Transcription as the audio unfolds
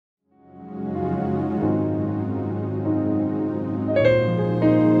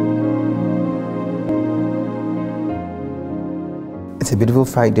It's a beautiful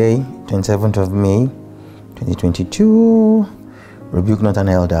Friday, 27th of May, 2022. Rebuke not an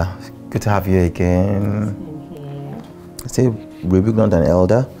elder. Good to have you again. Say, rebuke not an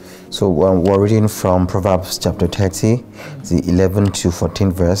elder. So we're reading from Proverbs chapter 30, the 11 to 14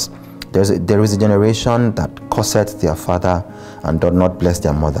 verse. There is a generation that curseth their father and doth not bless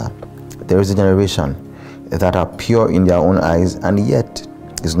their mother. There is a generation that are pure in their own eyes and yet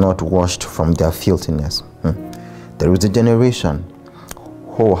is not washed from their filthiness. There is a generation,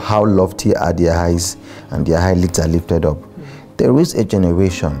 oh, how lofty are their eyes, and their eyelids are lifted up. There is a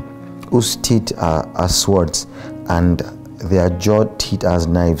generation whose teeth are as swords, and their jaw teeth as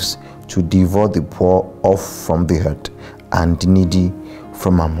knives, to devour the poor off from the earth, and the needy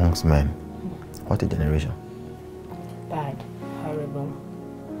from amongst men. What a generation. Bad, horrible.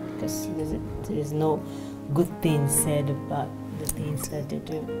 Because there's no good thing said about the things that they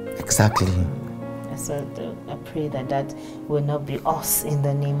do. Exactly. So I pray that will not be us in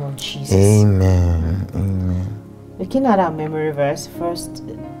the name of Jesus. Amen. Amen. Looking at our memory verse,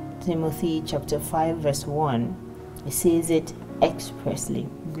 1 Timothy chapter 5 verse 1, it says it expressly: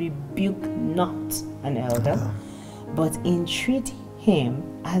 rebuke not an elder, but entreat him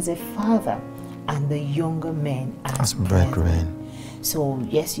as a father, and the younger men as brethren. So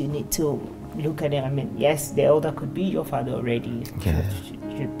yes, you need to look at it. I mean, yes, the elder could be your father already.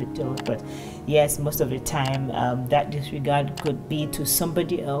 Should be told, but yes, most of the time that disregard could be to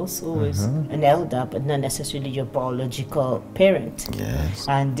somebody else who is an elder, but not necessarily your biological parent. Yes.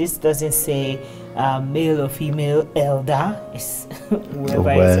 And this doesn't say male or female elder. It's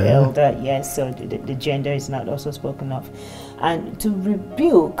whoever is elder. Yes. So the gender is not also spoken of. And to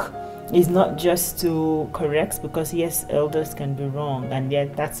rebuke is not just to correct, because yes, elders can be wrong, and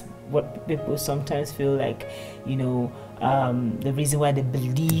yet that's what people sometimes feel like, you know, the reason why they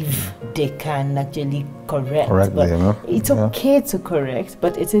believe they can actually correct. But it's okay to correct,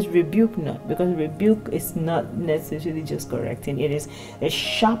 but it is rebuke not, because rebuke is not necessarily just correcting. It is a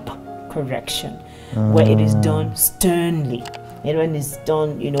sharp correction where it is done sternly, and when it's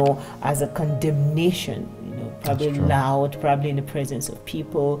done, you know, as a condemnation, you know, probably loud, probably in the presence of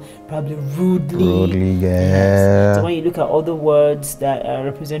people, probably rudely. Yes. So when you look at all the words that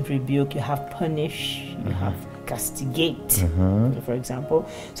represent rebuke, you have punish, you have castigate, for example.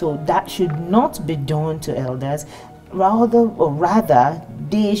 So that should not be done to elders. Rather,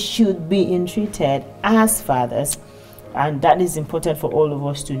 they should be entreated as fathers. And that is important for all of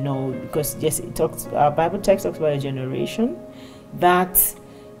us to know, because yes, it talks, our Bible text talks about a generation that,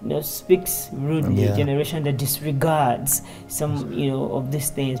 you know, speaks rudely, a generation that disregards some, you know, of these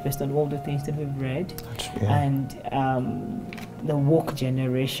things based on all the things that we've read. And the woke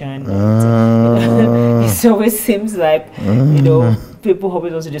generation, it always seems like, you know, people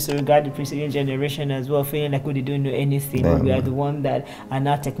always also disregard the preceding generation as well, feeling like they don't know anything. We are the one that are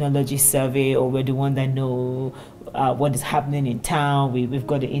not technology savvy, or we're the one that know what is happening in town. We've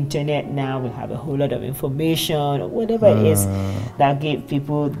got the internet now, we have a whole lot of information, or whatever it is that gave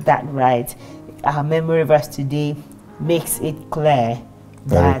people that right. Our memory verse today makes it clear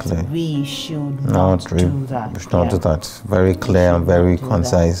that we should not do that. We should not do that. Very clear and very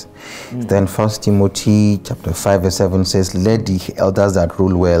concise. Then 1 Timothy chapter 5 verse 7 says, let the elders that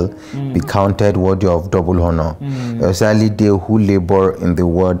rule well be counted worthy of double honor, especially they who labor in the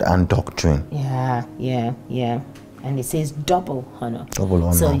word and doctrine. And it says double honor. Double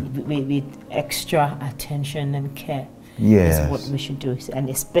honor. So with extra attention and care. Yes. Is what we should do, and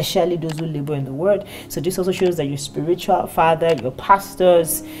especially those who labor in the word. So this also shows that your spiritual father, your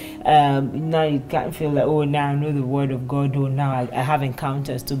pastors, now you can't feel like, oh, now I know the word of God, or now I have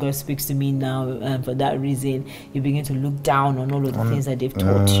encounters, so God speaks to me now, and for that reason you begin to look down on all of the things that they've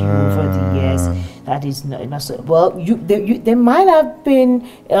taught you over the years. That is not so well. There might have been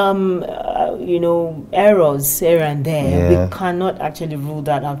you know, errors here and there. We cannot actually rule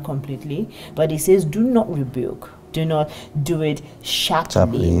that out completely, but it says do not rebuke. Do not do it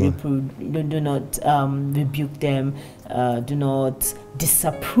sharply. Do not rebuke them. Do not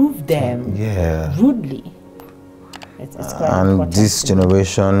disapprove them rudly. It's quite important. This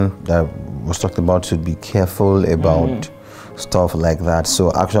generation that was talked about should be careful about stuff like that.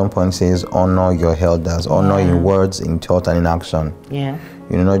 So action point says honor your elders, honor in words, in thought, and in action.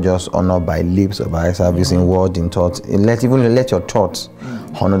 You know, not just honor by lips or by service, in word, in thought. Let your thoughts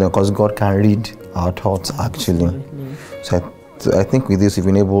honor them, because God can read our thoughts actually. So I think with this we've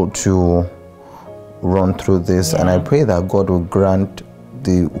been able to run through this, and I pray that God will grant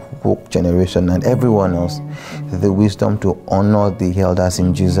the woke generation and everyone else the wisdom to honor the elders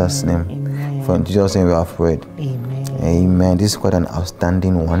in Jesus' name. For in Jesus' name we have prayed. Amen. This is quite an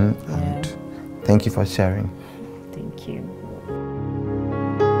outstanding one, and thank you for sharing.